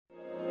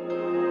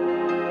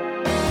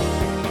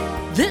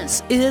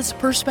This is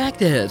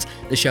Perspectives,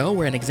 the show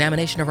where an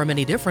examination of our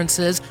many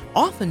differences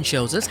often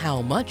shows us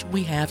how much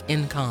we have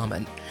in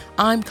common.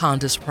 I'm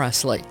Candace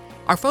Presley.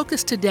 Our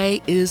focus today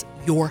is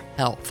your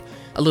health.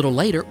 A little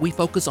later, we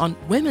focus on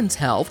women's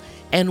health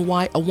and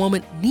why a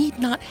woman need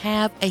not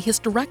have a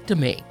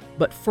hysterectomy.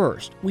 But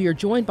first, we are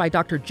joined by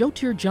Dr.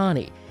 Jyotir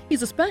Jani.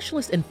 He's a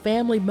specialist in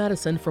family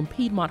medicine from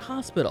Piedmont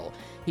Hospital.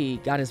 He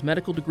got his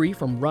medical degree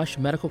from Rush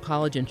Medical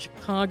College in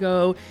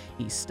Chicago.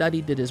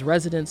 He did his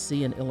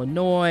residency in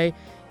Illinois.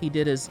 He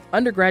did his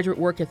undergraduate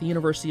work at the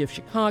University of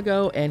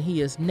Chicago, and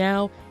he is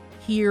now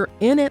here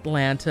in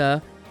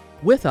Atlanta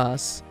with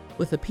us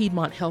with the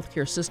Piedmont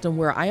Healthcare System,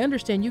 where I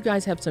understand you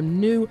guys have some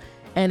new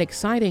and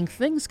exciting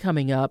things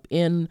coming up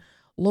in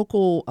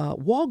local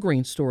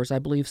Walgreens stores, I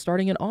believe,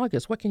 starting in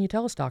August. What can you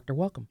tell us, Doctor?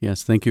 Welcome.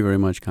 Yes, thank you very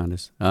much,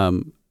 Candace.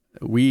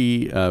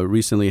 We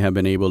recently have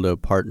been able to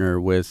partner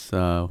with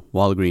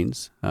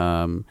Walgreens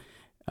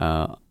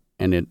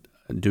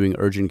doing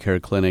urgent care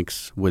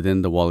clinics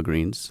within the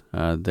Walgreens.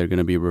 They're going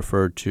to be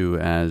referred to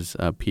as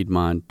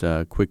Piedmont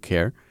Quick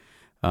Care.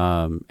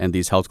 And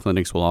these health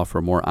clinics will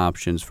offer more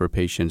options for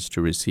patients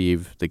to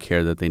receive the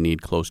care that they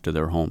need close to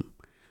their home.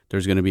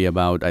 There's going to be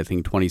about, I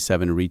think,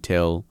 27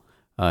 retail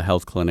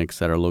health clinics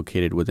that are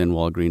located within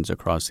Walgreens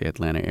across the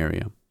Atlanta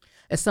area.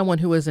 As someone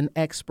who is an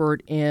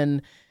expert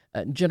in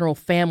general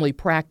family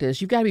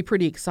practice, you've got to be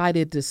pretty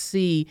excited to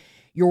see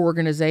your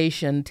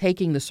organization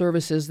taking the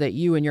services that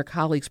you and your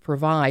colleagues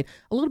provide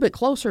a little bit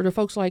closer to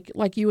folks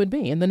like you and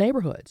me in the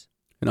neighborhoods.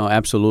 No,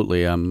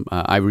 absolutely.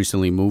 I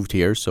recently moved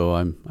here, so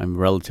I'm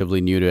relatively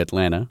new to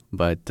Atlanta,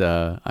 but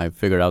I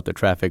figured out the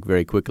traffic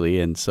very quickly,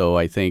 and so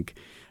I think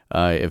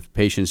if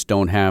patients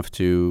don't have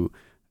to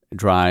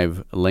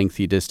drive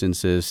lengthy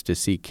distances to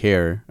seek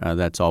care,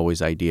 that's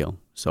always ideal.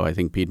 So I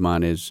think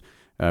Piedmont is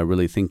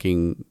really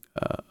thinking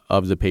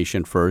of the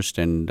patient first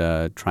and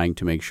trying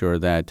to make sure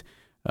that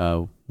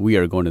we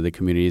are going to the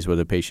communities where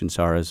the patients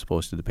are as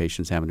opposed to the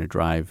patients having to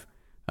drive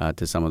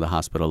to some of the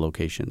hospital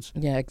locations.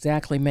 Yeah,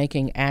 exactly,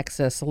 making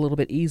access a little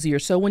bit easier.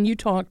 So when you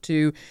talk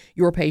to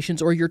your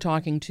patients or you're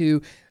talking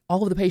to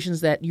all of the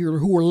patients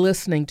who are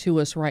listening to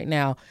us right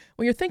now,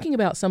 when you're thinking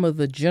about some of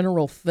the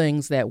general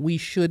things that we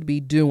should be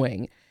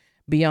doing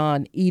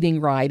beyond eating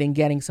right and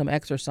getting some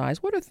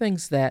exercise, what are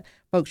things that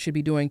folks should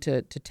be doing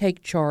to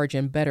take charge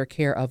and better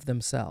care of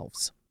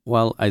themselves?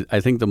 Well,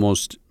 I think the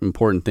most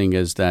important thing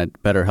is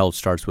that better health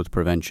starts with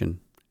prevention.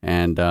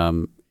 And,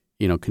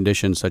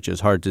 conditions such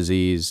as heart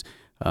disease,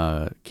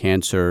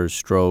 cancer,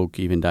 stroke,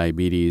 even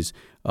diabetes,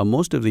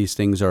 most of these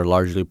things are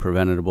largely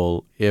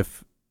preventable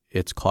if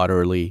it's caught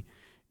early,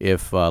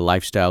 if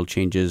lifestyle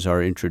changes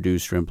are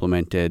introduced or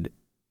implemented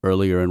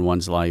earlier in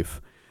one's life.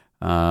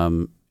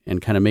 And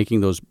kind of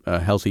making those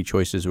healthy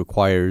choices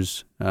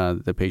requires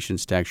the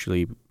patients to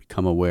actually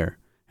become aware.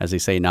 As they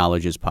say,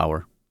 knowledge is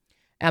power.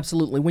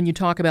 Absolutely. When you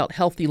talk about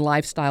healthy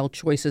lifestyle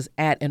choices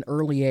at an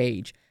early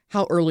age,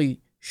 how early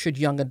should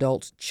young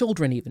adults,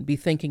 children even, be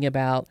thinking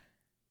about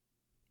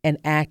and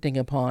acting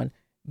upon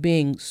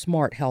being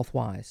smart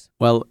health-wise?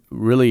 Well,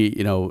 really,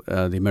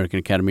 the American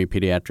Academy of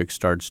Pediatrics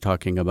starts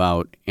talking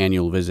about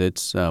annual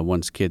visits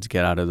once kids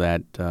get out of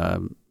that,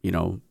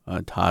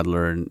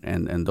 toddler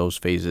and those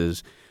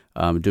phases.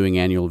 Doing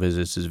annual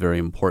visits is very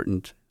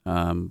important,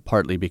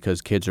 partly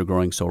because kids are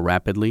growing so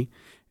rapidly,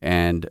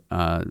 and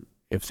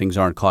if things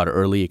aren't caught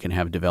early, it can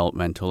have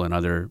developmental and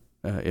other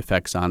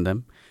effects on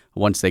them.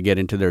 Once they get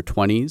into their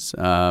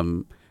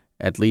 20s,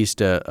 at least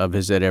a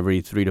visit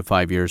every 3 to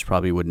 5 years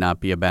probably would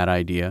not be a bad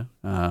idea,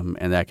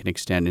 and that can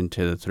extend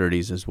into the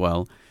 30s as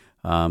well.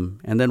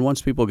 And then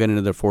once people get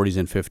into their 40s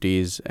and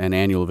 50s, an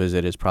annual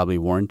visit is probably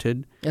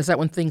warranted. Is that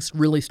when things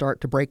really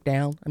start to break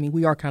down? I mean,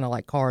 we are kind of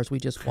like cars. We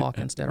just walk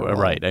instead of walk.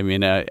 Right. I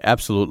mean,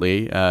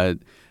 absolutely.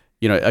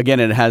 Again,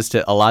 it has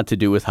a lot to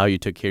do with how you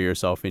took care of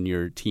yourself in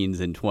your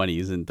teens and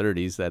 20s and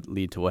 30s that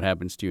lead to what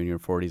happens to you in your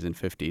 40s and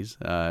 50s.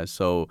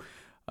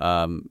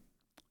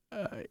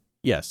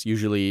 Yes,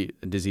 usually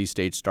disease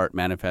states start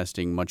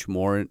manifesting much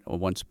more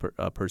once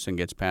a person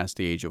gets past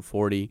the age of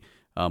 40.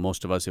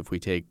 Most of us, if we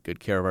take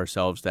good care of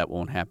ourselves, that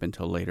won't happen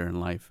until later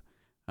in life.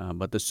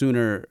 But the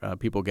sooner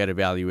people get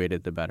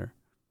evaluated, the better.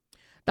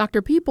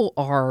 Doctor, people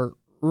are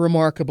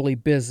remarkably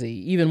busy,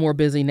 even more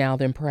busy now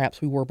than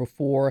perhaps we were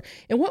before.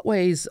 In what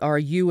ways are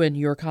you and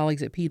your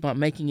colleagues at Piedmont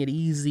making it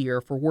easier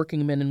for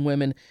working men and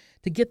women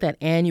to get that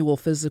annual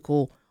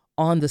physical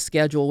on the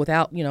schedule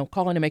without,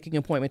 calling and making an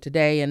appointment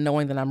today and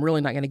knowing that I'm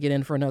really not going to get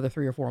in for another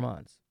 3 or 4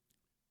 months?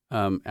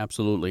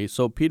 Absolutely.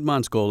 So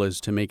Piedmont's goal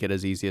is to make it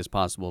as easy as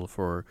possible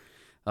for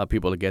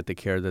people to get the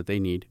care that they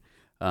need.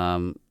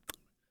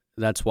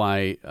 That's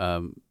why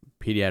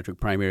pediatric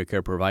primary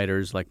care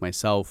providers like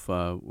myself,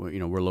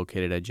 we're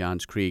located at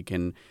Johns Creek,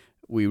 and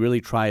we really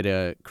try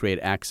to create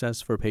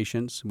access for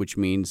patients, which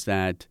means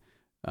that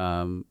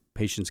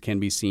patients can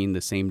be seen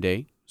the same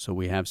day. So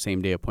we have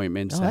same-day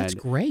appointments at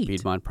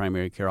Piedmont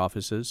primary care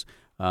offices,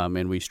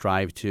 and we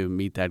strive to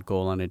meet that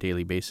goal on a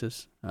daily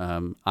basis.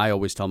 I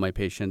always tell my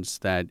patients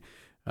that,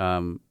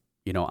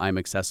 I'm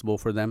accessible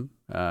for them.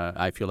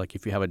 I feel like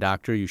if you have a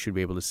doctor, you should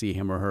be able to see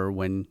him or her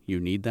when you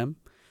need them.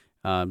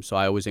 So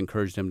I always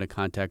encourage them to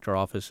contact our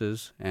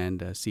offices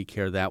and seek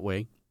care that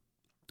way.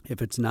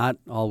 If it's not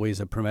always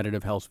a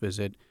preventative health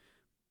visit,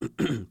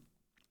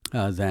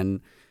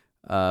 then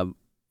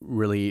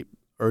really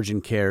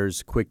urgent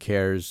cares, quick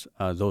cares,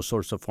 those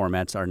sorts of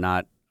formats are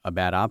not a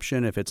bad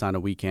option. If it's on a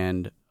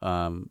weekend,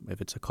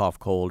 if it's a cough,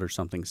 cold, or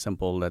something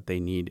simple that they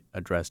need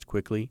addressed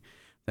quickly,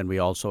 then we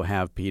also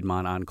have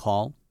Piedmont On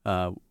Call,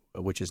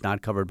 which is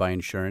not covered by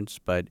insurance,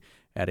 but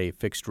at a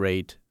fixed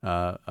rate,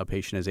 a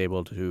patient is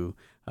able to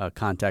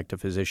contact a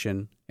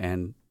physician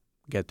and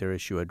get their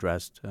issue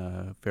addressed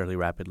fairly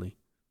rapidly.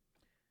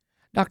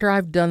 Doctor,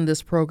 I've done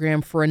this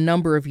program for a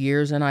number of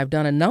years, and I've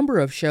done a number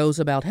of shows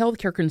about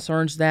healthcare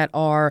concerns that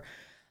are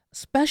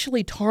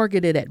especially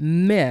targeted at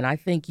men. I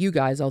think you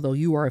guys, although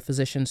you are a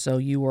physician, so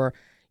you are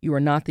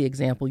not the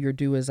example. You're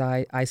do as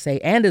I say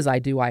and as I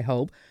do, I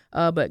hope.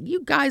 But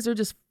you guys are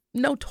just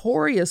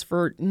notorious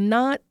for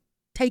not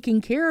taking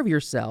care of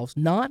yourselves,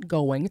 not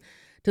going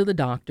to the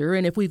doctor.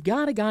 And if we've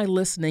got a guy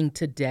listening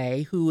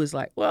today who is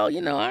like, well,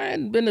 I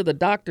hadn't been to the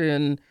doctor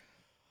in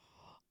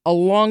a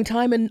long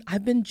time and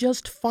I've been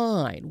just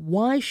fine,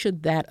 why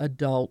should that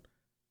adult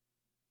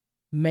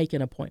make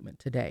an appointment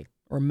today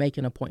or make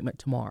an appointment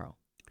tomorrow?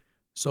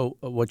 So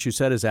what you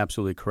said is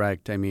absolutely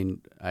correct. I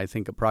mean, I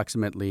think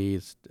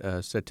approximately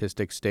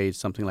statistics state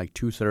something like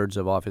 2/3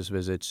 of office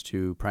visits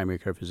to primary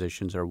care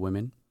physicians are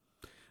women,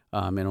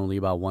 and only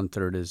about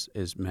 1/3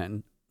 is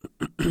men.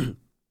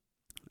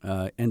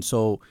 And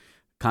so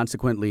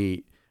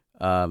consequently,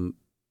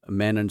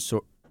 men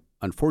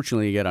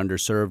unfortunately get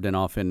underserved and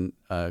often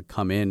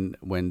come in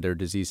when their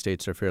disease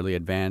states are fairly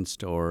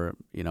advanced or,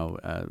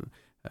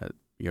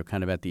 you're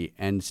kind of at the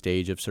end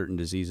stage of certain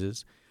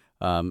diseases.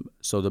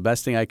 So the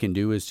best thing I can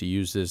do is to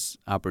use this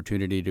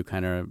opportunity to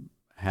kind of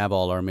have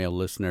all our male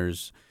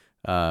listeners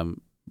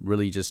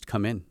really just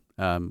come in,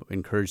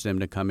 encourage them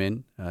to come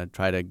in,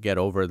 try to get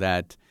over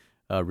that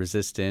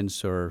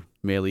resistance or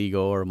male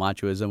ego or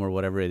machoism or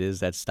whatever it is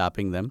that's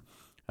stopping them.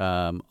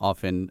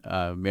 Often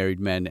married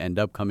men end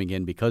up coming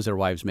in because their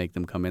wives make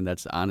them come in.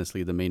 That's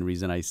honestly the main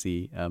reason I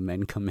see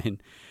men come in.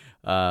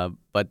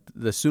 But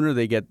the sooner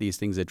they get these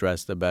things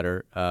addressed, the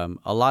better.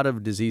 A lot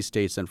of disease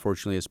states,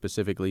 unfortunately,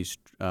 specifically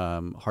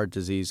heart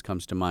disease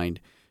comes to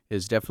mind,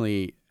 is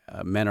definitely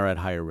men are at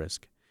higher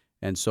risk.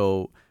 And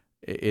so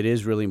it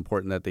is really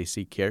important that they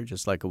seek care,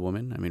 just like a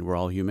woman. I mean, we're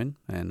all human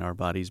and our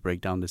bodies break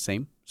down the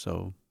same.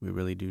 So we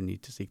really do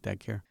need to seek that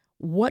care.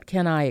 What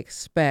can I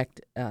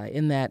expect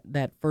in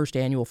that first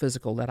annual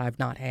physical that I've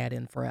not had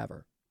in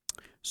forever?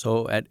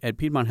 So at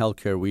Piedmont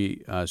Healthcare,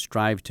 we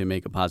strive to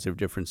make a positive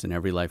difference in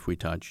every life we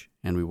touch,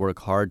 and we work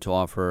hard to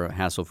offer a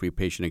hassle-free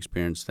patient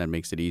experience that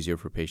makes it easier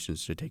for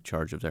patients to take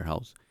charge of their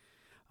health.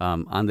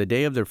 On the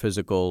day of their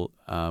physical,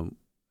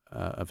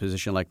 a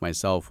physician like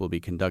myself will be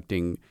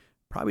conducting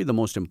probably the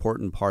most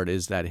important part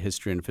is that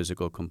history and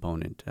physical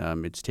component.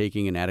 It's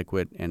taking an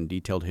adequate and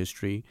detailed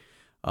history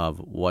of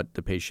what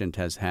the patient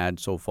has had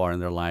so far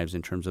in their lives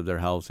in terms of their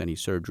health, any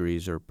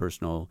surgeries or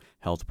personal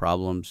health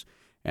problems.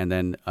 And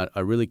then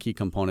a really key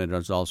component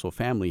is also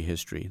family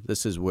history.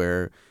 This is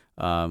where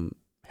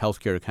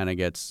healthcare kind of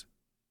gets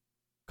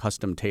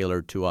custom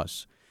tailored to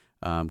us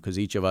because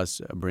each of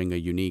us bring a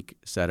unique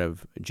set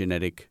of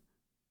genetic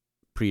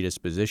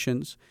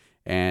predispositions.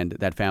 And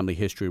that family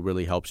history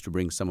really helps to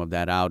bring some of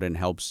that out and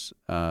helps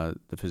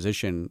the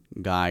physician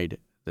guide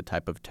the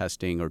type of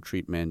testing or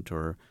treatment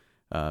or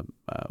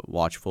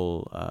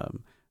watchful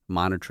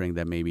monitoring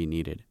that may be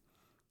needed.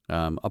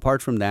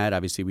 Apart from that,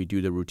 obviously, we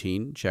do the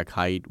routine, check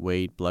height,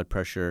 weight, blood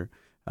pressure,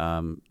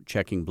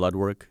 checking blood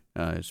work,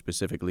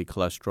 specifically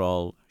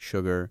cholesterol,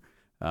 sugar,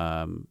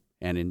 and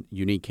in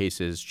unique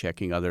cases,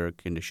 checking other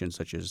conditions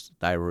such as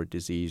thyroid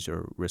disease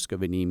or risk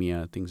of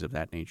anemia, things of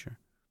that nature.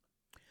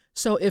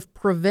 So if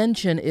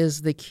prevention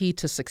is the key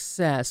to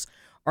success,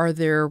 are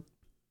there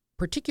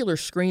particular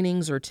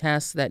screenings or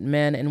tests that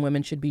men and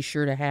women should be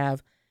sure to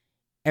have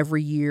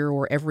every year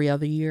or every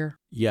other year?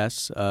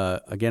 Yes.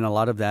 Again, a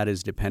lot of that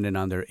is dependent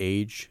on their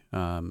age,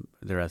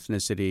 their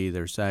ethnicity,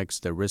 their sex,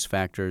 their risk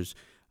factors.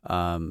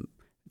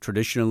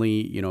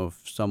 Traditionally,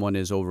 if someone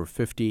is over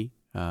 50,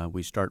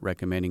 we start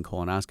recommending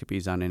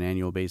colonoscopies on an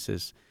annual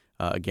basis.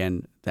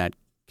 Again, that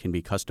can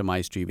be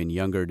customized to even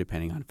younger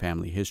depending on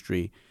family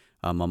history.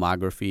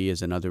 Mammography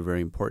is another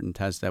very important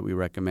test that we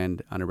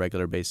recommend on a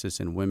regular basis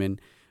in women.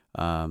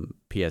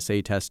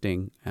 PSA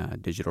testing,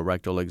 digital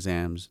rectal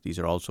exams. These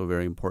are also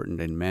very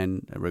important in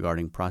men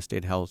regarding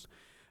prostate health.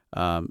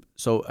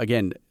 So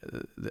again,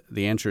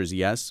 the answer is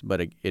yes,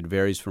 but it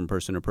varies from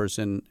person to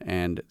person,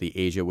 and the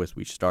age at which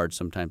we start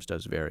sometimes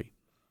does vary.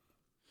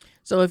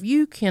 So if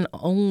you can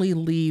only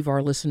leave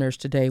our listeners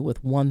today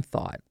with one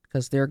thought,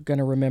 because they're going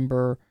to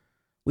remember,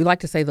 we like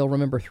to say they'll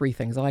remember three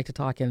things. I like to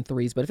talk in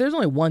threes, but if there's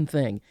only one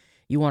thing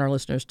you want our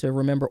listeners to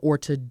remember or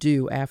to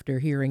do after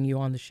hearing you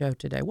on the show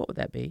today, what would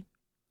that be?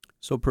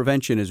 So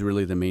prevention is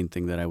really the main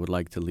thing that I would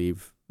like to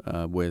leave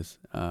with.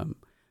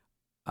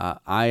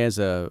 I, as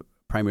a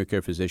primary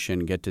care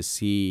physician, get to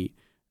see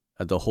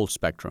the whole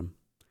spectrum.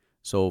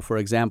 So, for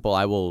example,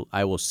 I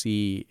will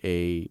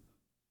see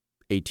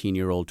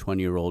 18-year-old,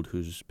 20-year-old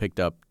who's picked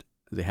up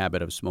the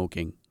habit of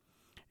smoking.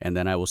 And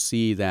then I will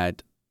see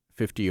that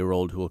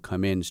 50-year-old who will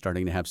come in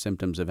starting to have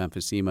symptoms of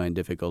emphysema and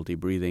difficulty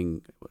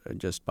breathing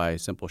just by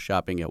simple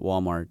shopping at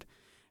Walmart.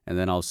 And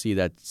then I'll see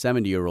that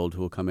 70-year-old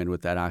who will come in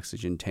with that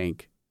oxygen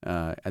tank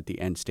at the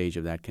end stage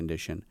of that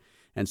condition.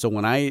 And so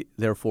when I,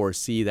 therefore,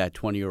 see that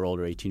 20-year-old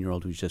or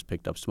 18-year-old who's just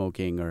picked up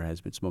smoking or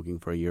has been smoking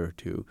for a year or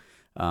two,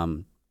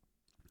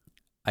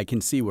 I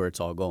can see where it's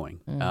all going.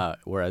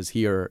 Whereas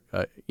here,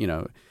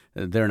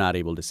 they're not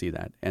able to see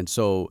that. And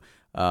so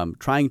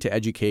trying to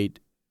educate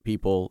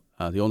people,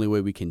 the only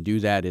way we can do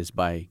that is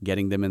by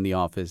getting them in the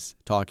office,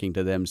 talking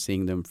to them,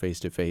 seeing them face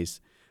to face.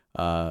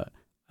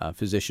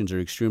 Physicians are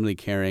extremely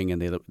caring,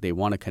 and they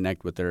want to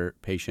connect with their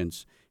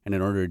patients. And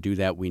in order to do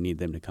that, we need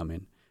them to come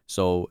in.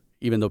 So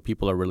even though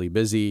people are really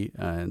busy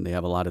and they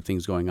have a lot of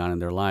things going on in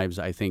their lives,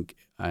 I think,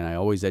 and I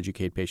always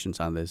educate patients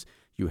on this,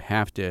 you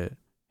have to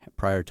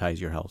prioritize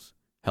your health.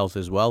 Health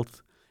is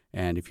wealth,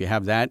 and if you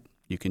have that,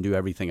 you can do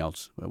everything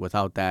else.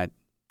 Without that,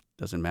 it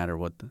doesn't matter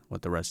what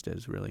the rest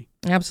is, really.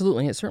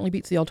 Absolutely. It certainly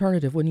beats the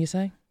alternative, wouldn't you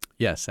say?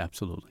 Yes,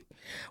 absolutely.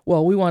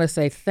 Well, we want to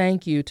say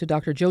thank you to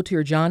Dr.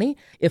 Jyotir Jani.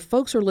 If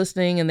folks are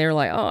listening and they're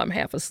like, oh, I'm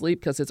half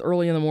asleep because it's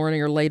early in the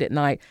morning or late at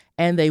night,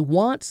 and they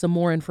want some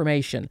more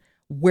information,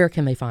 where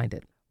can they find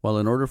it? Well,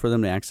 in order for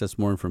them to access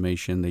more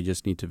information, they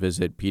just need to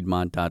visit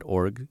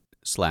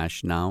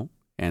piedmont.org/now,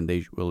 and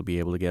they will be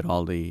able to get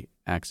all the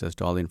access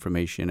to all the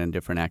information and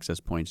different access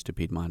points to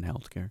Piedmont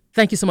Healthcare.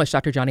 Thank you so much,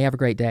 Dr. Jani. Have a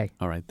great day.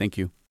 All right. Thank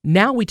you.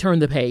 Now we turn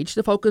the page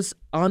to focus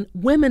on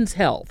women's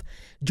health.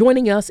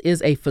 Joining us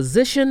is a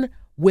physician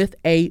with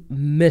a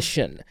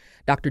mission.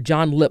 Dr.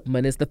 John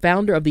Lipman is the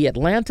founder of the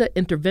Atlanta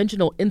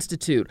Interventional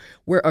Institute,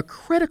 where a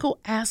critical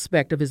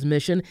aspect of his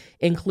mission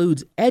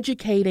includes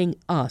educating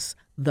us,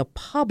 the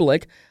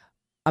public,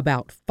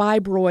 about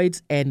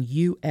fibroids and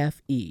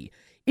UFE.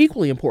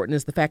 Equally important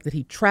is the fact that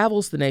he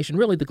travels the nation,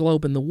 really the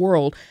globe and the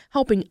world,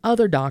 helping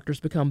other doctors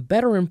become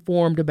better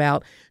informed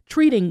about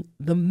treating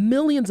the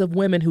millions of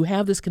women who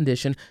have this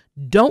condition,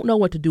 don't know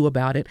what to do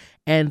about it,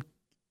 and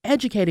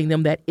educating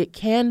them that it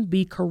can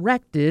be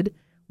corrected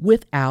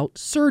without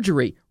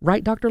surgery.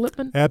 Right, Dr.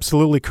 Lipman?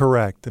 Absolutely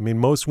correct. I mean,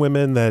 most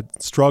women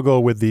that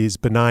struggle with these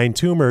benign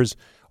tumors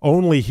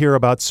only hear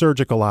about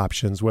surgical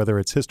options, whether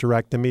it's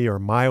hysterectomy or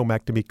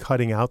myomectomy,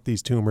 cutting out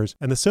these tumors.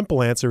 And the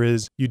simple answer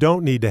is you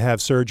don't need to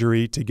have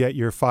surgery to get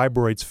your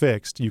fibroids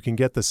fixed. You can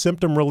get the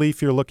symptom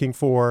relief you're looking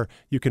for.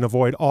 You can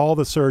avoid all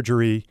the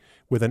surgery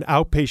with an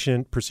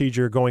outpatient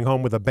procedure, going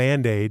home with a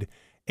Band-Aid.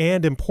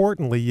 And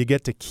importantly, you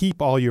get to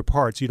keep all your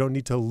parts. You don't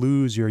need to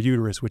lose your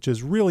uterus, which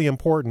is really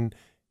important,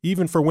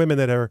 even for women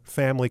that are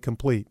family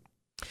complete.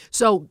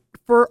 So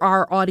for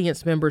our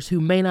audience members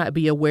who may not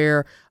be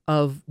aware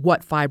of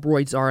what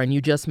fibroids are, and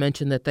you just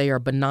mentioned that they are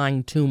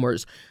benign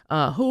tumors,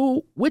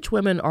 which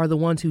women are the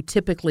ones who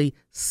typically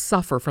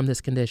suffer from this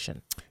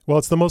condition? Well,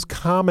 it's the most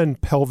common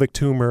pelvic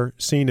tumor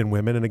seen in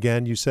women. And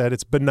again, you said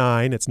it's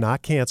benign. It's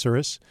not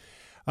cancerous.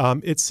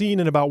 It's seen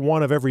in about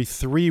 1 of every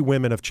 3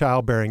 women of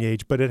childbearing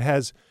age, but it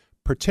has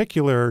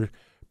particular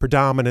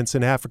predominance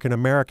in African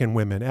American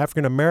women.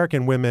 African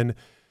American women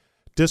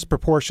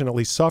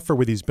disproportionately suffer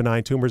with these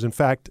benign tumors. In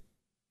fact,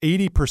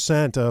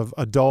 80% of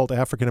adult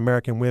African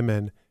American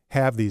women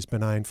have these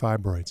benign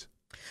fibroids.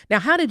 Now,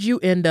 how did you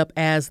end up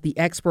as the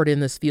expert in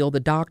this field, the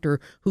doctor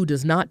who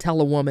does not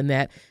tell a woman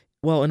that,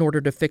 well, in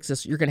order to fix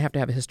this, you're going to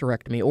have a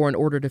hysterectomy, or in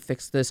order to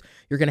fix this,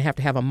 you're going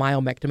to have a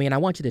myomectomy? And I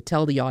want you to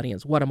tell the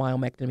audience what a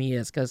myomectomy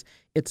is, because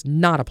it's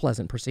not a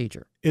pleasant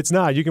procedure. It's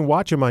not. You can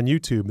watch them on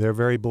YouTube. They're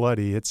very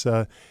bloody. It's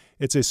a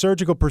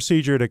surgical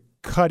procedure to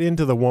cut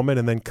into the woman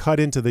and then cut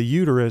into the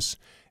uterus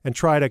and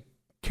try to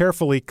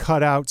carefully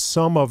cut out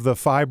some of the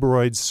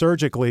fibroids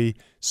surgically,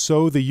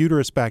 sew the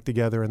uterus back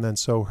together, and then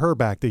sew her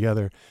back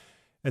together.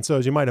 And so,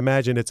 as you might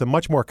imagine, it's a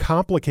much more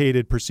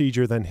complicated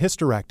procedure than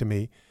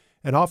hysterectomy.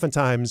 And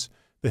oftentimes,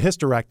 the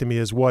hysterectomy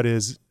is what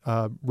is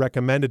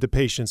recommended to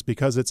patients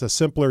because it's a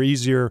simpler,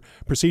 easier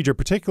procedure,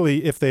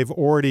 particularly if they've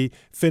already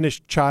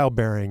finished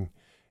childbearing.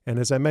 And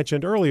as I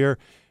mentioned earlier,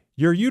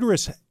 your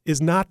uterus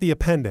is not the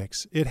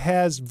appendix. It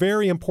has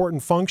very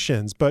important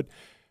functions, but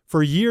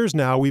for years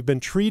now, we've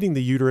been treating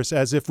the uterus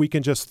as if we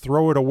can just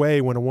throw it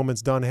away when a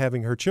woman's done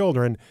having her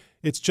children.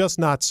 It's just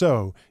not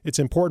so. It's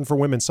important for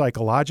women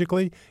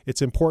psychologically.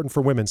 It's important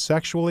for women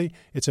sexually.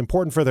 It's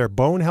important for their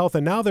bone health.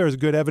 And now there's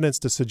good evidence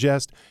to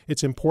suggest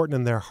it's important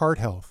in their heart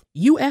health.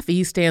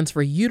 UFE stands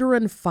for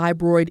uterine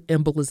fibroid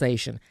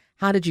embolization.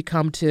 How did you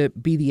come to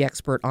be the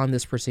expert on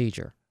this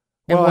procedure?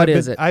 And what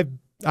is it?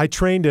 I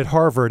trained at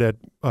Harvard at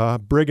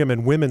Brigham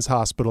and Women's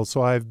Hospital,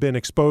 so I've been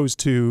exposed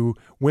to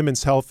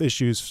women's health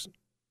issues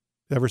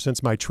ever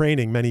since my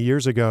training many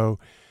years ago.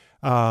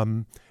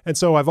 And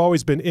so I've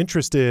always been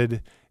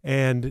interested,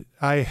 and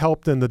I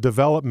helped in the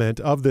development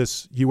of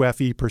this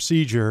UFE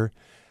procedure.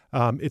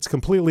 It's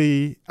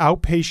completely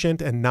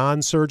outpatient and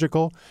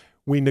non-surgical.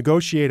 We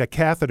negotiate a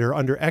catheter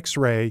under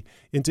X-ray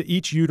into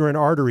each uterine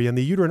artery, and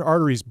the uterine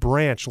arteries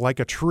branch like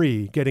a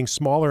tree, getting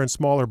smaller and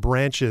smaller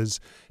branches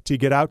to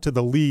get out to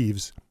the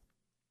leaves.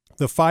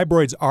 The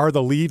fibroids are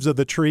the leaves of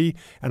the tree,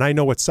 and I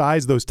know what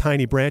size those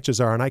tiny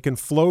branches are, and I can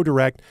flow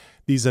direct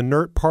these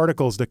inert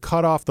particles to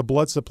cut off the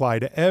blood supply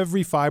to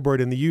every fibroid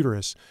in the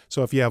uterus.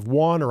 So if you have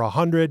 1 or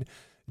 100,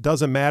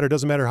 doesn't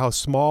matter how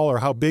small or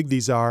how big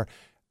these are,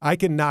 I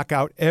can knock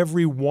out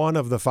every one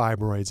of the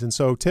fibroids. And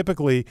so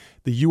typically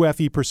the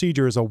UFE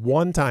procedure is a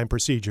one-time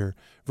procedure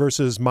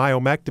versus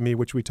myomectomy,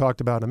 which we talked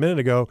about a minute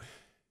ago.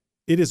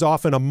 It is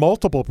often a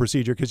multiple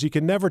procedure because you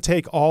can never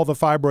take all the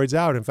fibroids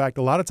out. In fact,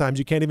 a lot of times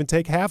you can't even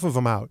take half of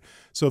them out.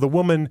 So the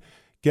woman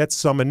gets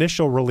some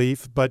initial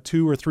relief, but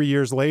 2 or 3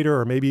 years later,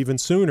 or maybe even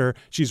sooner,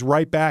 she's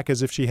right back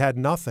as if she had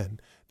nothing.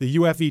 The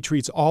UFE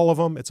treats all of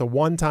them. It's a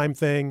one-time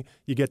thing.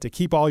 You get to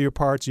keep all your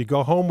parts. You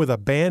go home with a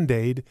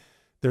Band-Aid.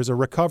 There's a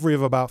recovery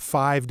of about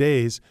 5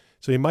 days.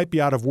 So you might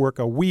be out of work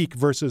a week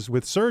versus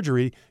with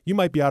surgery, you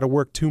might be out of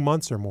work 2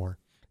 months or more.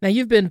 Now,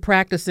 you've been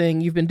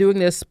doing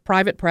this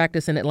private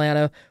practice in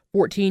Atlanta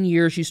 14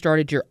 years. You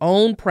started your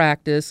own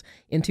practice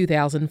in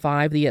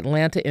 2005, the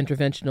Atlanta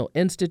Interventional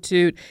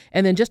Institute.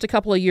 And then just a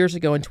couple of years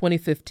ago in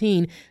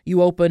 2015,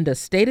 you opened a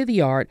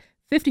state-of-the-art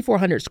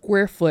 5,400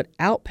 square foot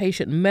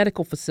outpatient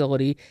medical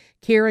facility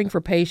caring for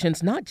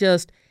patients not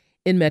just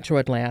in Metro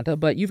Atlanta,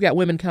 but you've got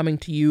women coming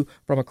to you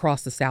from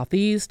across the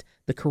Southeast,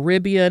 the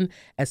Caribbean,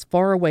 as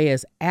far away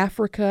as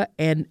Africa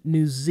and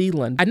New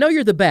Zealand. I know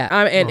you're the best.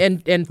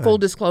 And full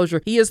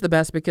disclosure, he is the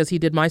best because he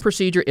did my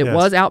procedure. It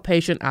was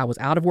outpatient. I was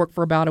out of work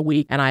for about a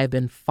week, and I have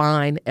been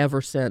fine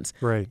ever since.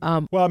 Great.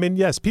 Well,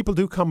 yes, people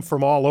do come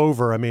from all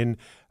over.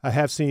 I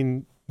have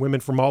seen women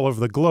from all over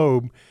the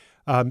globe.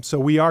 So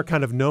we are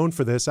kind of known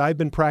for this. I've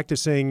been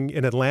practicing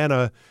in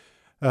Atlanta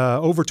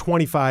over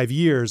 25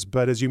 years,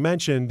 but as you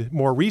mentioned,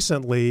 more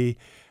recently,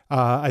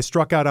 I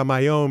struck out on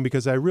my own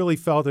because I really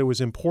felt it was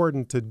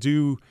important to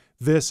do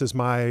this as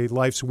my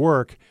life's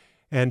work.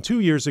 And 2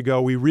 years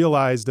ago, we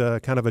realized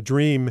kind of a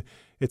dream.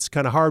 It's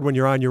kind of hard when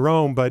you're on your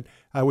own, but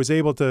I was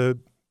able to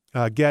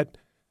get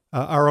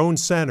our own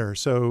center.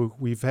 So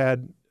we've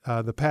had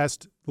the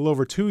past little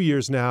over 2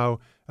 years now,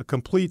 a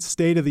complete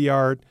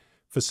state-of-the-art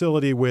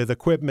facility with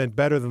equipment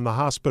better than the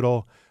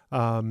hospital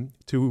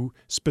to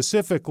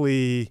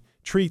specifically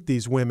treat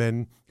these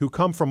women who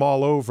come from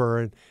all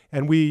over.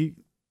 And we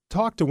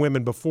talked to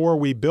women before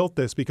we built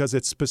this because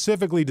it's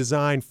specifically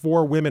designed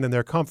for women and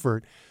their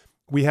comfort.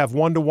 We have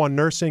one-to-one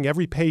nursing.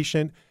 Every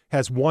patient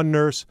has one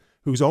nurse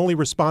whose only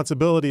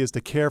responsibility is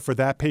to care for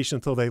that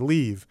patient until they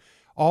leave.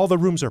 All the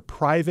rooms are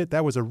private.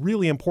 That was a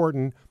really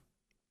important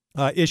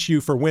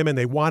issue for women.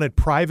 They wanted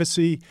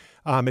privacy.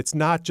 It's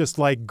not just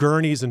like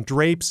gurneys and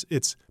drapes.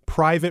 It's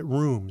private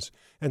rooms.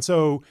 And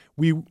so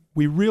we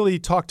really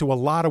talked to a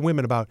lot of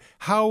women about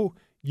how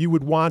you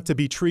would want to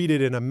be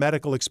treated in a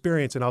medical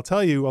experience. And I'll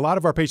tell you, a lot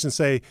of our patients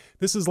say,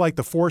 this is like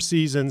the Four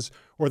Seasons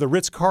or the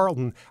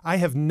Ritz-Carlton. I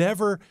have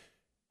never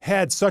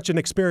had such an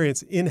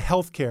experience in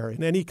healthcare,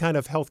 in any kind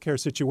of healthcare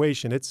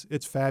situation. It's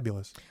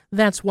fabulous.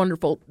 That's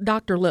wonderful.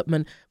 Dr.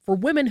 Lipman, for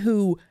women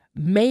who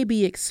may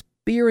be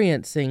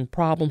experiencing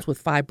problems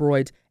with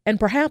fibroids and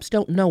perhaps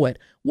don't know it,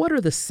 what are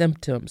the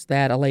symptoms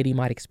that a lady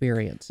might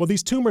experience? Well,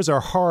 these tumors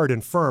are hard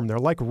and firm. They're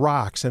like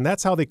rocks, and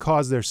that's how they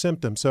cause their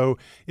symptoms. So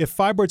if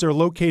fibroids are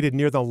located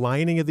near the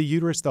lining of the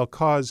uterus,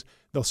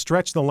 they'll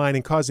stretch the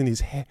lining, causing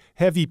these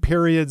heavy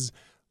periods,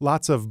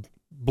 lots of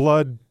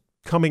blood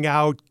coming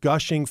out,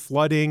 gushing,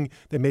 flooding.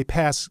 They may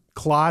pass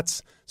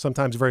clots,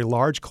 sometimes very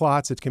large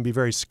clots. It can be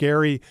very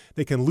scary.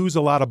 They can lose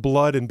a lot of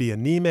blood and be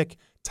anemic,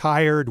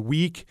 tired,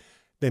 weak.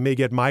 They may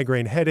get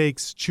migraine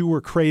headaches, chew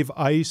or crave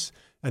ice,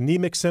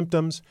 anemic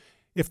symptoms.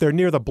 If they're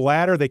near the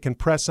bladder, they can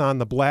press on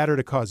the bladder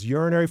to cause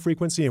urinary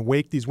frequency and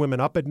wake these women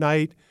up at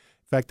night.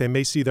 In fact, they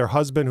may see their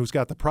husband who's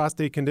got the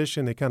prostate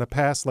condition. They kind of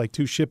pass like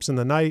two ships in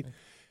the night.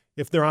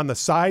 If they're on the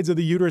sides of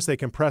the uterus, they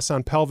can press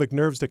on pelvic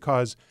nerves to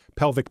cause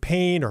pelvic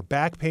pain or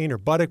back pain or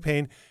buttock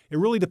pain. It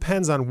really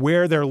depends on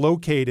where they're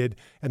located,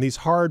 and these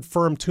hard,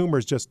 firm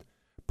tumors just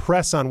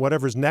press on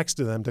whatever's next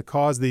to them to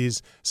cause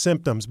these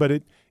symptoms. But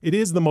it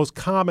is the most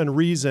common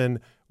reason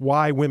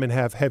why women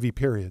have heavy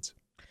periods.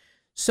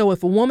 So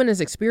if a woman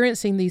is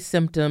experiencing these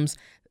symptoms,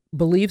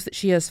 believes that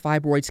she has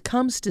fibroids,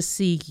 comes to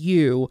see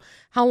you,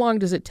 how long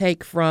does it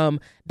take from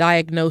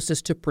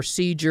diagnosis to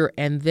procedure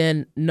and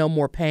then no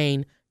more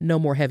pain, no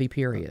more heavy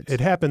periods? It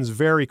happens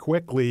very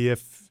quickly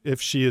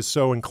if she is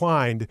so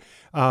inclined.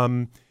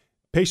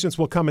 Patients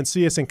will come and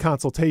see us in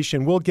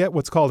consultation. We'll get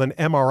what's called an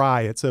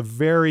MRI. It's a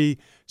very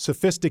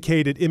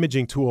sophisticated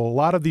imaging tool. A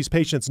lot of these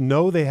patients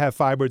know they have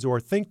fibroids or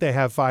think they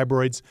have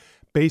fibroids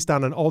based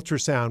on an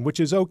ultrasound, which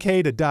is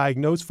okay to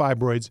diagnose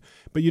fibroids,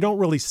 but you don't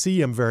really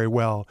see them very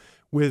well.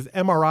 With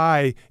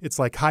MRI, it's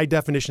like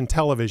high-definition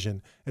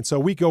television. And so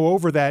we go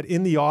over that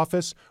in the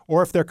office,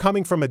 or if they're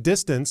coming from a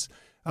distance,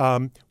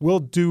 we'll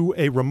do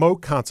a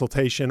remote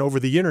consultation over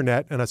the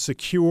internet and a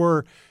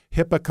secure,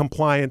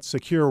 HIPAA-compliant,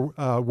 secure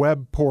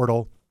web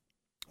portal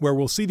where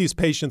we'll see these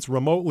patients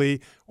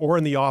remotely or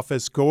in the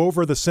office, go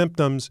over the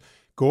symptoms,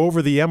 go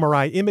over the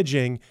MRI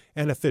imaging,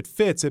 and if it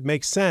fits, it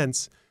makes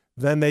sense,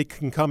 then they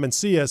can come and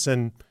see us,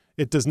 and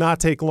it does not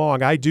take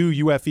long. I do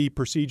UFE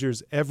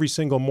procedures every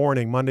single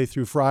morning, Monday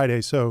through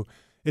Friday, so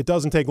it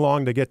doesn't take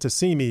long to get to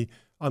see me,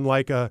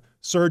 unlike a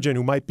surgeon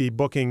who might be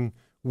booking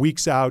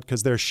weeks out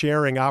because they're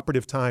sharing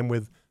operative time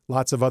with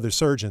lots of other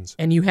surgeons.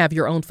 And you have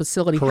your own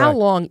facility. Correct. How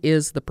long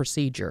is the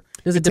procedure?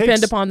 Does it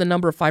depend upon the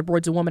number of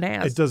fibroids a woman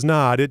has? It does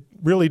not. It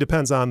really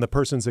depends on the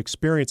person's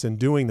experience in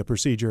doing the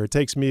procedure. It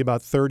takes me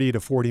about 30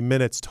 to 40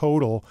 minutes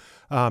total.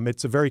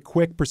 It's a very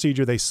quick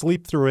procedure. They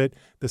sleep through it.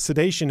 The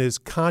sedation is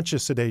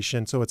conscious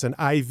sedation, so it's an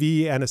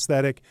IV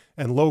anesthetic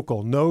and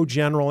local. No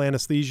general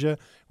anesthesia,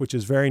 which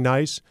is very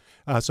nice.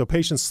 So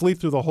patients sleep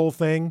through the whole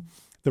thing.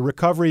 The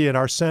recovery at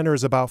our center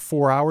is about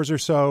 4 hours or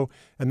so,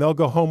 and they'll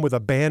go home with a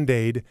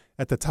Band-Aid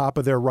at the top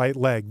of their right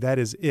leg. That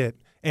is it.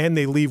 And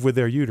they leave with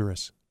their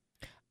uterus.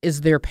 Is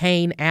there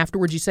pain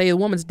afterwards? You say a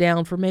woman's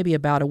down for maybe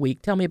about a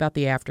week. Tell me about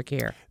the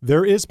aftercare.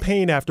 There is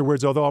pain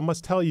afterwards, although I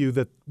must tell you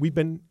that we've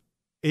been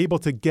able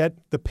to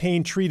get the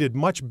pain treated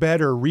much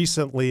better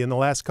recently in the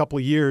last couple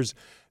of years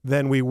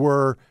than we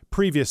were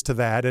previous to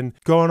that, and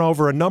going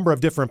over a number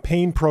of different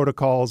pain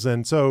protocols.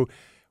 And so,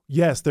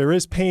 yes, there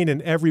is pain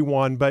in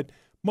everyone, but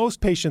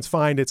most patients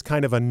find it's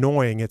kind of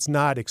annoying. It's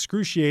not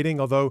excruciating,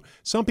 although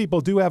some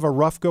people do have a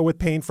rough go with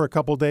pain for a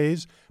couple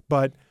days,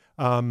 but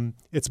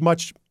it's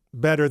much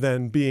better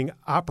than being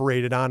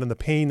operated on and the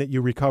pain that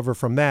you recover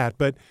from that.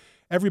 But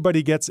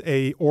everybody gets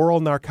a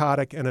oral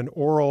narcotic and an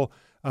oral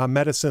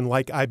medicine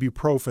like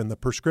ibuprofen, the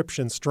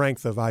prescription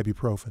strength of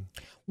ibuprofen.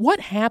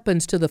 What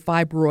happens to the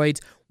fibroids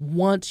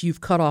once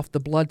you've cut off the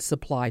blood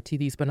supply to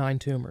these benign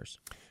tumors?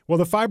 Well,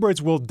 the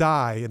fibroids will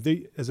die.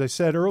 As I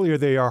said earlier,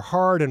 they are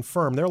hard and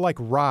firm. They're like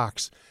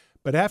rocks.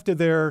 But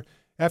after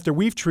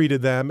we've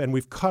treated them and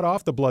we've cut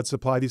off the blood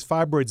supply, these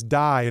fibroids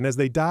die. And as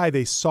they die,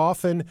 they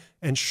soften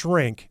and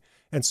shrink.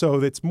 And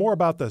so it's more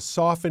about the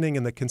softening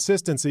and the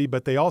consistency,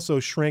 but they also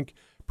shrink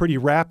pretty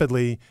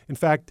rapidly. In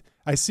fact,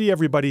 I see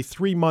everybody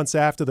 3 months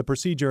after the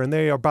procedure, and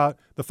the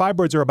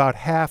fibroids are about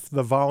half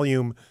the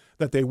volume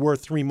that they were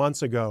 3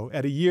 months ago.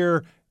 At a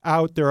year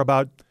out, they're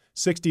about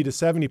 60 to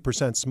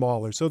 70%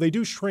 smaller. So they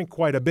do shrink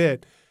quite a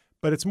bit,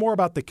 but it's more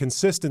about the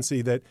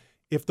consistency that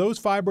if those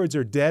fibroids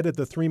are dead at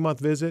the 3-month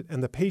visit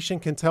and the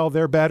patient can tell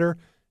they're better,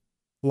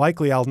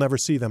 likely I'll never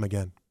see them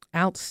again.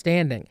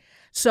 Outstanding.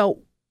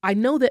 So I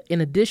know that in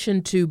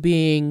addition to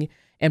being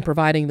and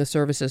providing the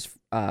services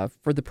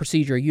for the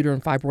procedure,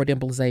 uterine fibroid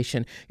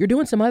embolization, you're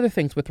doing some other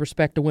things with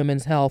respect to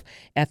women's health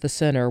at the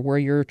center where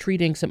you're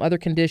treating some other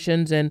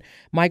conditions and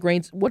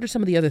migraines. What are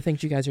some of the other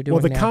things you guys are doing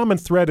Well, the now? common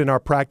thread in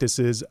our practice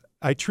is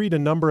I treat a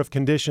number of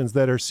conditions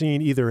that are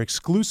seen either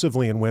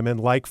exclusively in women,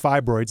 like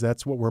fibroids,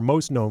 that's what we're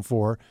most known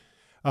for,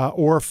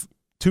 or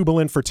tubal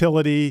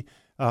infertility,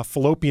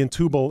 fallopian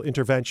tubal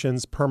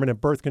interventions,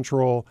 permanent birth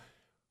control,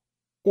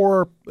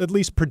 or at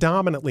least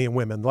predominantly in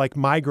women, like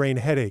migraine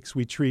headaches.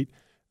 We treat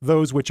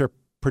those which are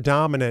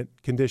predominant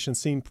conditions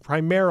seen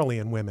primarily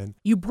in women.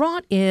 You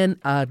brought in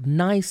a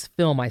nice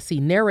film I see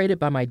narrated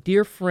by my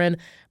dear friend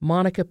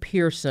Monica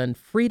Pearson,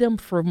 Freedom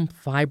from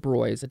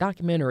Fibroids, a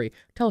documentary.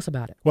 Tell us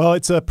about it. Well,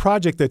 it's a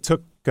project that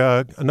took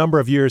a number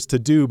of years to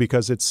do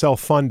because it's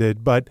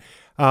self-funded, but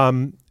I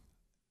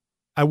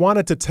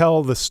wanted to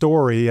tell the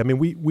story. I mean,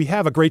 we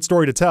have a great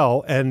story to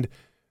tell, and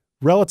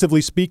relatively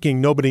speaking,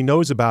 nobody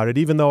knows about it.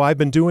 Even though I've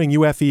been doing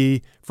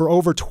UFE for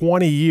over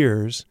 20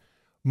 years,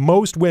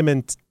 most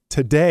women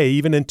today,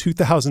 even in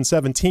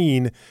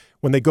 2017,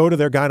 when they go to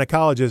their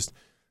gynecologist,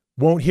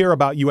 won't hear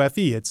about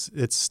UFE.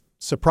 It's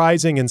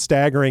surprising and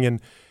staggering. And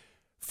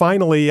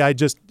finally, I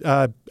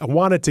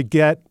wanted to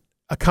get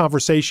a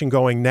conversation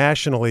going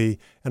nationally,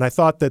 and I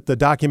thought that the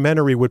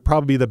documentary would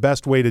probably be the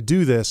best way to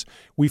do this.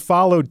 We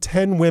followed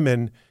 10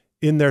 women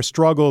in their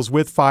struggles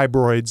with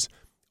fibroids,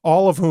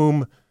 all of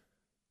whom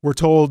were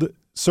told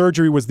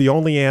surgery was the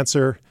only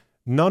answer.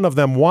 None of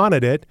them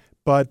wanted it,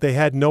 but they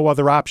had no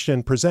other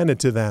option presented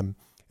to them.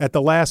 At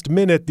the last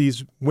minute,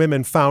 these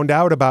women found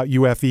out about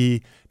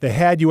UFE. They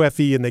had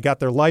UFE and they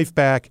got their life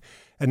back,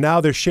 and now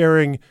they're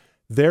sharing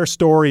their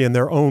story in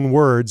their own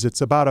words.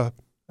 It's about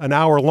an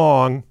hour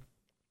long,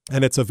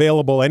 and it's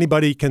available.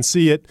 Anybody can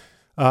see it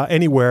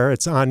anywhere.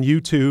 It's on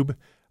YouTube.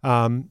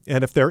 And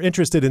if they're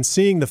interested in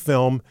seeing the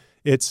film,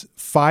 it's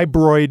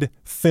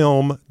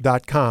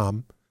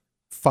fibroidfilm.com.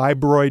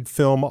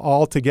 Fibroidfilm,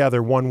 all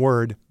together, one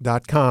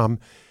word.com,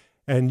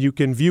 and you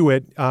can view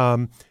it.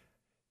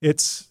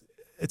 It's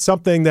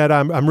something that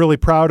I'm really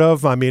proud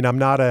of. I mean, I'm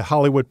not a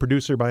Hollywood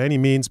producer by any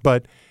means,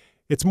 but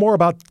it's more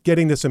about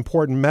getting this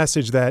important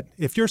message that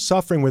if you're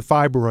suffering with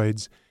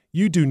fibroids,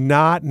 you do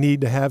not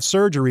need to have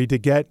surgery to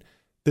get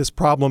this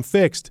problem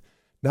fixed.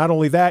 Not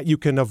only that, you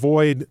can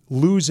avoid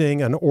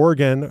losing an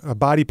organ, a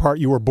body part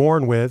you were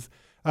born with,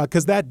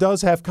 because that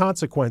does have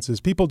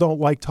consequences. People don't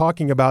like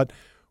talking about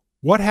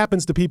what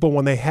happens to people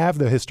when they have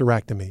the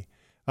hysterectomy.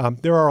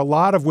 There are a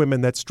lot of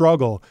women that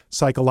struggle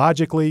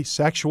psychologically,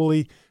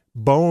 sexually,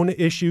 bone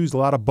issues, a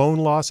lot of bone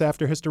loss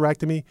after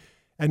hysterectomy.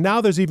 And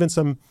now there's even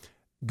some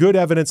good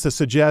evidence to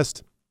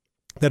suggest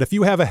that if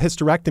you have a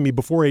hysterectomy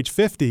before age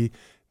 50,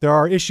 there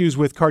are issues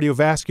with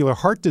cardiovascular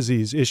heart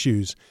disease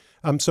issues.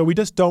 So we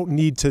just don't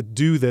need to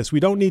do this. We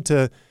don't need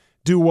to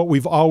do what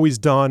we've always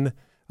done.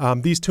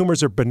 These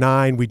tumors are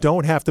benign. We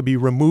don't have to be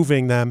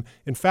removing them.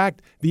 In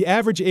fact, the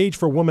average age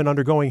for a woman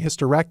undergoing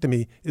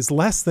hysterectomy is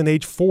less than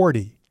age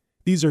 40.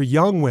 These are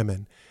young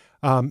women.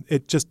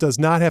 It just does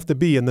not have to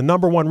be. And the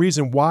number one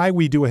reason why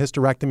we do a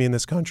hysterectomy in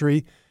this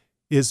country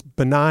is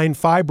benign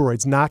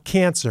fibroids, not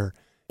cancer.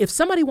 If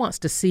somebody wants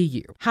to see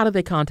you, how do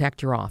they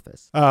contact your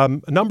office? A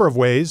number of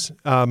ways.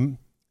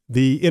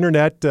 The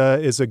internet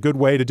is a good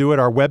way to do it.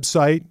 Our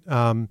website,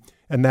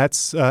 and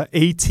that's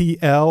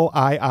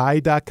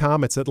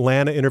atlii.com. It's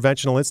Atlanta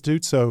Interventional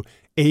Institute. So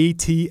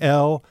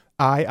atlii.com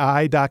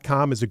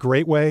is a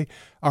great way.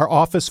 Our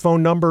office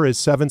phone number is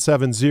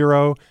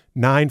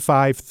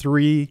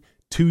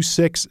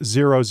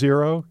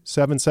 770-953-2600,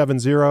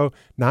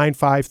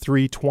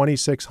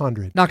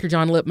 770-953-2600. Dr.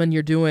 John Lipman,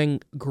 you're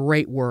doing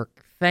great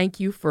work. Thank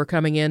you for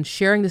coming in,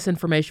 sharing this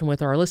information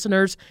with our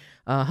listeners.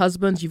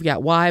 Husbands, you've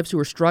got wives who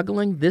are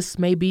struggling. This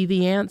may be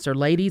the answer.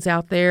 Ladies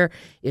out there,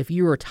 if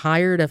you are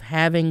tired of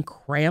having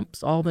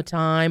cramps all the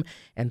time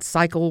and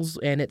cycles,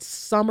 and it's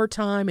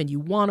summertime and you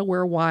want to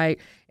wear white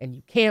and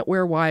you can't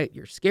wear white,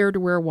 you're scared to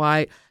wear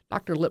white,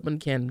 Dr. Lipman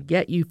can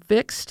get you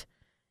fixed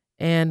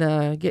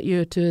and get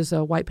you to his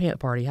white pant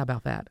party. How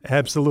about that?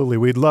 Absolutely.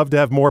 We'd love to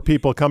have more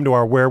people come to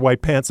our Wear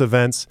White Pants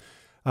events.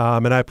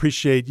 And I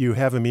appreciate you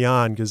having me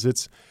on, because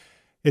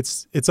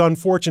it's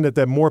unfortunate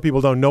that more people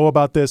don't know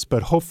about this,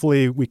 but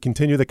hopefully we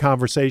continue the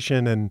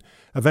conversation and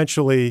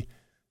eventually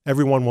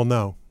everyone will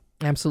know.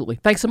 Absolutely.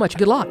 Thanks so much.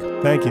 Good luck.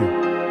 Thank you.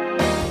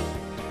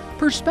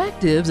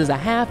 Perspectives is a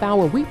half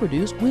hour we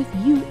produce with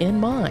you in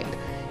mind.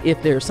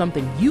 If there's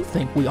something you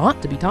think we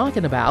ought to be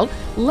talking about,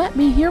 let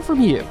me hear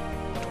from you.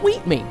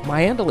 Tweet me.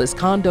 My handle is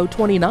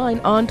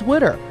Condo29 on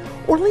Twitter,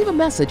 or leave a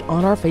message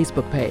on our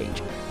Facebook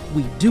page.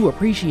 We do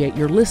appreciate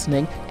your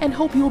listening and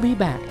hope you'll be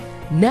back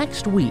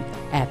next week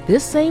at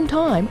this same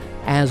time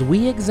as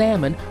we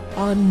examine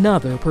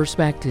another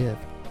perspective.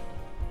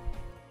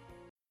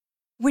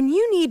 When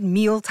you need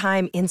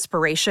mealtime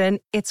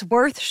inspiration, it's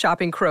worth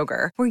shopping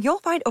Kroger, where you'll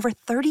find over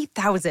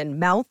 30,000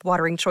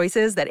 mouth-watering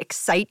choices that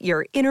excite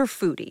your inner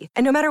foodie.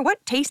 And no matter what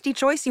tasty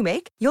choice you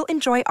make, you'll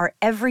enjoy our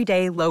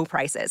everyday low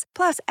prices,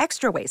 plus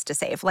extra ways to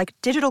save, like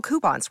digital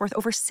coupons worth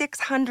over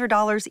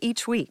 $600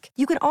 each week.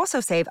 You can also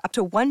save up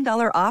to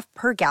 $1 off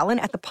per gallon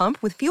at the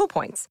pump with fuel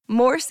points.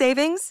 More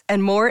savings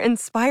and more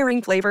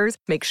inspiring flavors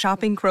make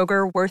shopping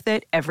Kroger worth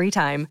it every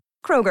time.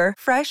 Kroger,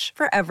 fresh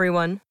for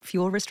everyone.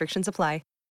 Fuel restrictions apply.